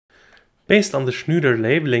Based on the Schnyder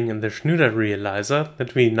labeling and the Schnyder realizer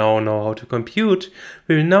that we now know how to compute,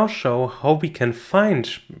 we will now show how we can find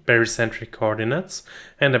barycentric coordinates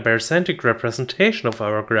and a barycentric representation of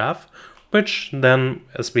our graph, which then,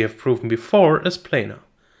 as we have proven before, is planar.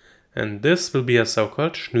 And this will be a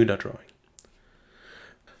so-called Schnyder drawing.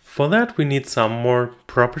 For that we need some more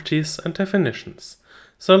properties and definitions.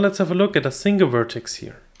 So let's have a look at a single vertex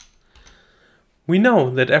here. We know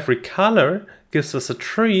that every color gives us a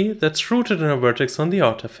tree that's rooted in a vertex on the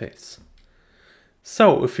outer face.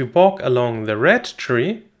 So if we walk along the red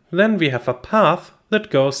tree, then we have a path that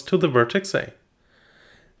goes to the vertex A.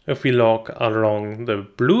 If we walk along the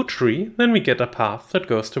blue tree, then we get a path that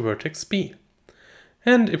goes to vertex B.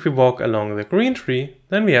 And if we walk along the green tree,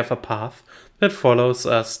 then we have a path that follows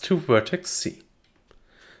us to vertex C.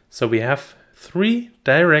 So we have 3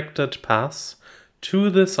 directed paths to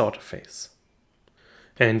this outer face.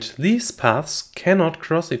 And these paths cannot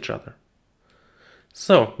cross each other.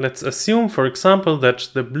 So let's assume, for example, that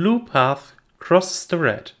the blue path crosses the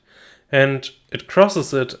red, and it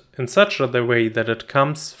crosses it in such a way that it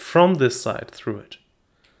comes from this side through it.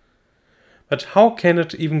 But how can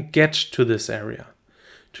it even get to this area?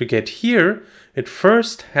 To get here, it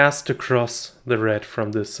first has to cross the red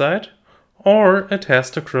from this side, or it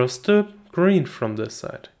has to cross the green from this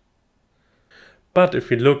side. But if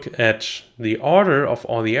we look at the order of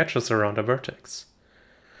all the edges around a vertex,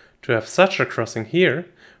 to have such a crossing here,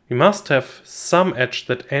 we must have some edge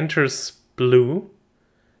that enters blue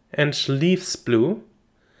and leaves blue,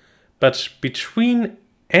 but between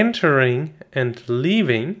entering and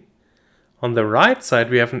leaving, on the right side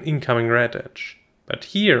we have an incoming red edge. But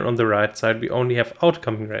here on the right side we only have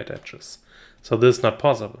outcoming red edges, so this is not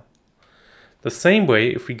possible. The same way,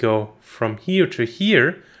 if we go from here to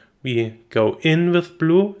here, we go in with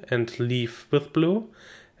blue and leave with blue,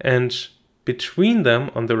 and between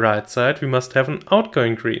them on the right side we must have an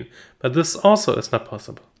outgoing green, but this also is not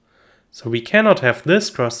possible. So we cannot have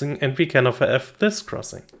this crossing and we cannot have this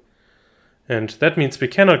crossing. And that means we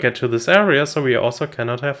cannot get to this area, so we also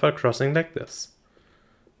cannot have a crossing like this.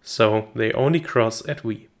 So they only cross at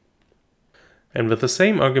V. And with the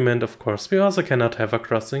same argument, of course, we also cannot have a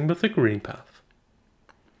crossing with the green path.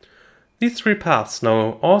 These 3 paths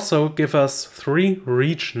now also give us 3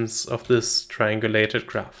 regions of this triangulated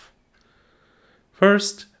graph.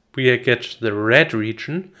 First, we get the red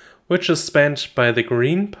region, which is spanned by the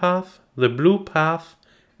green path, the blue path,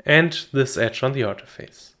 and this edge on the outer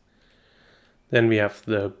face. Then we have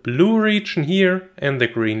the blue region here and the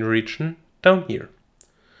green region down here.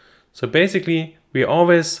 So basically, we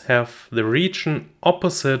always have the region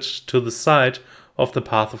opposite to the side of the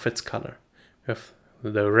path of its color. We have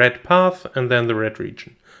the red path and then the red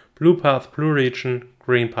region. Blue path, blue region,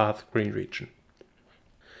 green path, green region.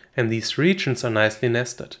 And these regions are nicely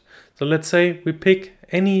nested. So let's say we pick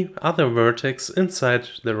any other vertex inside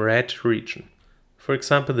the red region. For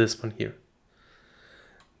example, this one here.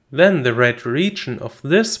 Then the red region of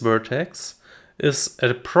this vertex is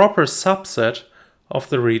a proper subset of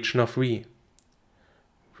the region of V.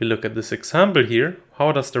 If we look at this example here,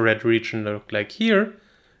 how does the red region look like here?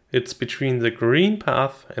 It's between the green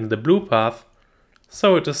path and the blue path,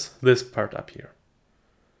 so it is this part up here.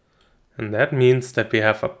 And that means that we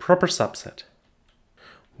have a proper subset.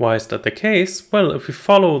 Why is that the case? Well, if we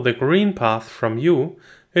follow the green path from U,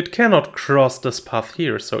 it cannot cross this path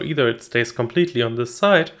here, so either it stays completely on this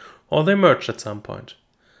side or they merge at some point.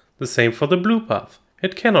 The same for the blue path.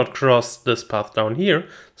 It cannot cross this path down here,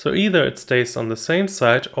 so either it stays on the same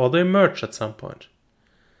side or they merge at some point.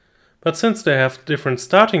 But since they have different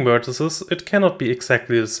starting vertices, it cannot be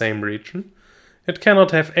exactly the same region. It cannot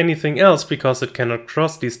have anything else because it cannot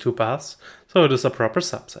cross these 2 paths, so it is a proper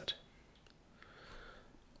subset.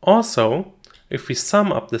 Also, if we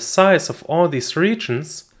sum up the size of all these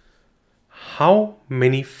regions, how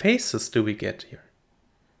many faces do we get here?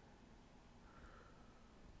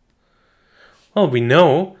 Well, we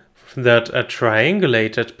know that a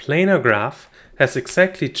triangulated planar graph has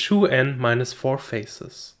exactly 2n minus 4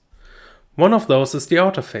 faces. One of those is the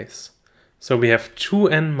outer face, so we have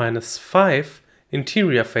 2n minus 5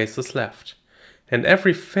 interior faces left, and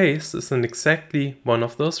every face is in exactly one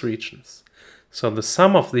of those regions. So the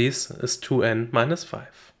sum of these is 2n minus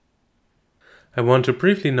 5. I want to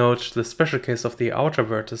briefly note the special case of the outer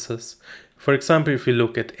vertices. For example, if we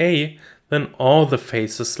look at A, then all the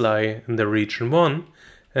faces lie in the region 1,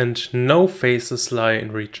 and no faces lie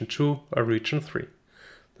in region 2 or region 3.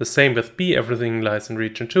 The same with B, everything lies in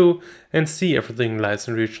region 2, and C, everything lies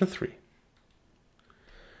in region 3.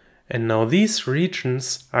 And now these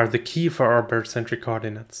regions are the key for our barycentric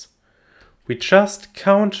coordinates. We just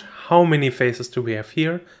count how many faces do we have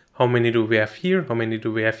here, how many do we have here, how many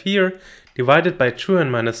do we have here, divided by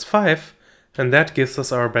 2n minus 5, and that gives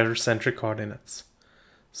us our barycentric coordinates.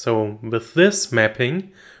 So with this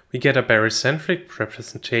mapping, we get a barycentric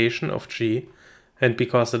representation of G, and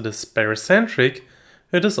because it is barycentric,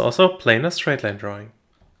 it is also a planar straight line drawing.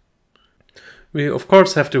 We of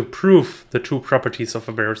course have to prove the two properties of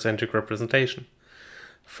a barycentric representation.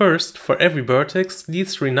 First, for every vertex,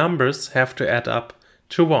 these three numbers have to add up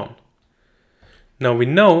to 1. Now we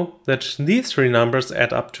know that these three numbers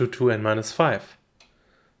add up to 2n minus 5.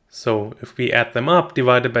 So if we add them up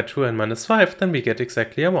divided by 2n minus 5, then we get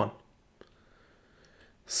exactly a 1.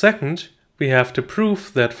 Second, we have to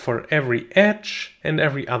prove that for every edge and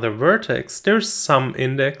every other vertex, there's some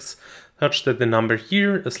index such that the number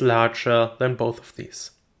here is larger than both of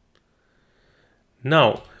these.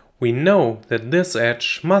 Now, we know that this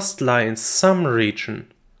edge must lie in some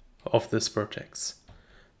region of this vertex.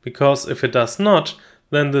 Because if it does not,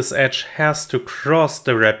 then this edge has to cross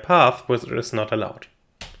the red path, which is not allowed.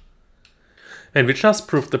 And we just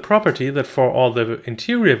proved the property that for all the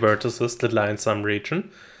interior vertices that lie in some region,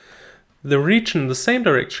 the region in the same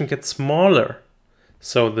direction gets smaller.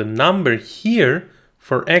 So the number here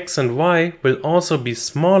for x and y will also be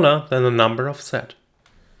smaller than the number of z.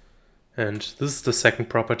 And this is the second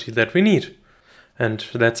property that we need. And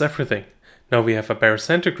that's everything. Now we have a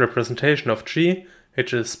barycentric representation of G,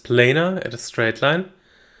 which is planar at a straight line.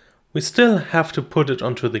 We still have to put it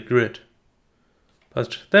onto the grid.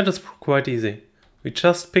 But that is quite easy. We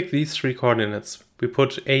just pick these three coordinates. We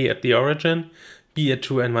put A at the origin, B at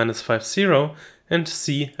 2n minus 5, 0, and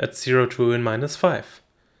C at 0, 2n minus 5.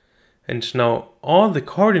 And now all the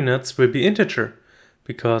coordinates will be integer,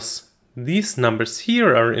 because these numbers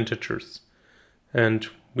here are integers. And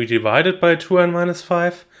we divide it by 2n minus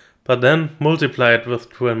 5, but then multiply it with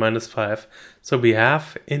 2n minus 5. So we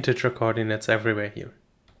have integer coordinates everywhere here.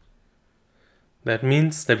 That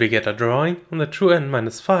means that we get a drawing on the 2n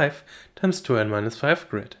minus 5 times 2n minus 5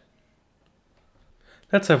 grid.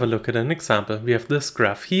 Let's have a look at an example. We have this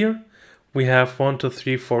graph here. We have 1, 2,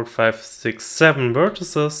 3, 4, 5, 6, 7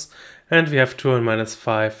 vertices, and we have 2n minus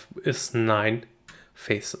 5 is 9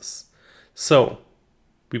 faces. So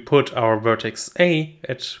we put our vertex A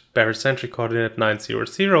at barycentric coordinate 9, 0,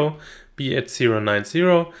 0, B at 0, 9,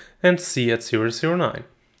 0, and C at 0, 0, 9.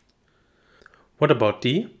 What about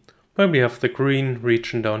D? Well, we have the green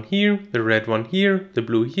region down here, the red one here, the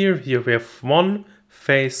blue here. Here we have one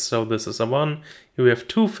face, so this is a 1. Here we have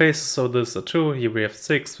 2 faces, so this is a 2. Here we have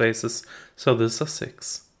 6 faces, so this is a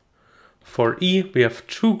 6. For E, we have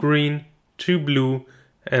 2 green, 2 blue,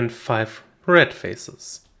 and 5 red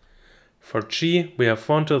faces. For G, we have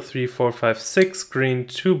 1, 2, 3, 4, 5, 6 green,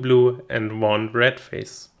 2 blue, and 1 red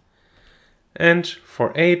face. And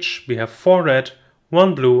for H, we have 4 red,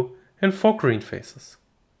 1 blue, and 4 green faces.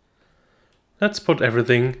 Let's put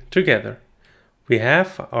everything together. We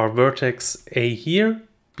have our vertex A here,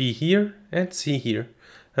 B here, and C here.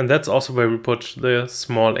 And that's also where we put the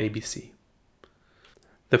small ABC.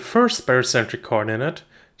 The first barycentric coordinate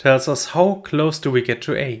tells us how close do we get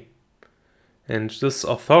to A. And this is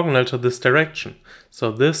orthogonal to this direction.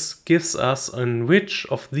 So this gives us on which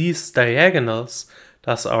of these diagonals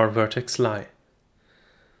does our vertex lie.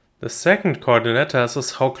 The second coordinate tells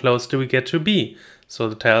us how close do we get to B. So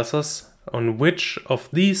it tells us on which of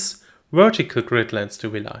these vertical grid lines do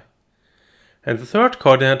we lie. And the third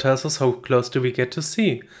coordinate tells us how close do we get to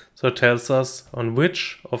C. So it tells us on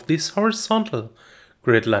which of these horizontal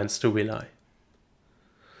grid lines do we lie.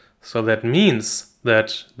 So that means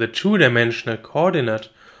that the two-dimensional coordinate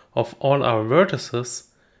of all our vertices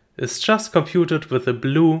is just computed with the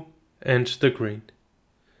blue and the green.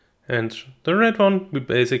 And the red one we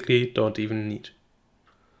basically don't even need.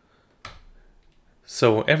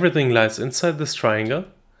 So everything lies inside this triangle.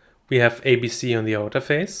 We have ABC on the outer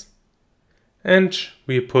face. And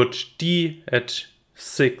we put D at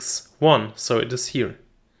 6, 1, so it is here.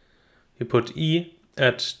 We put E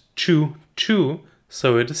at 2, 2,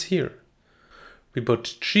 so it is here. We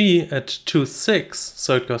put G at 2, 6,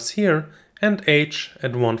 so it goes here. And H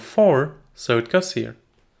at 1, 4, so it goes here.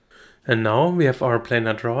 And now we have our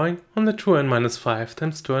planar drawing on the 2n minus 5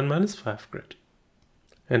 times 2n minus 5 grid.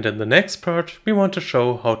 And in the next part, we want to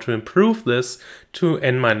show how to improve this to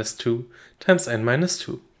n minus 2 times n minus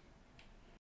 2.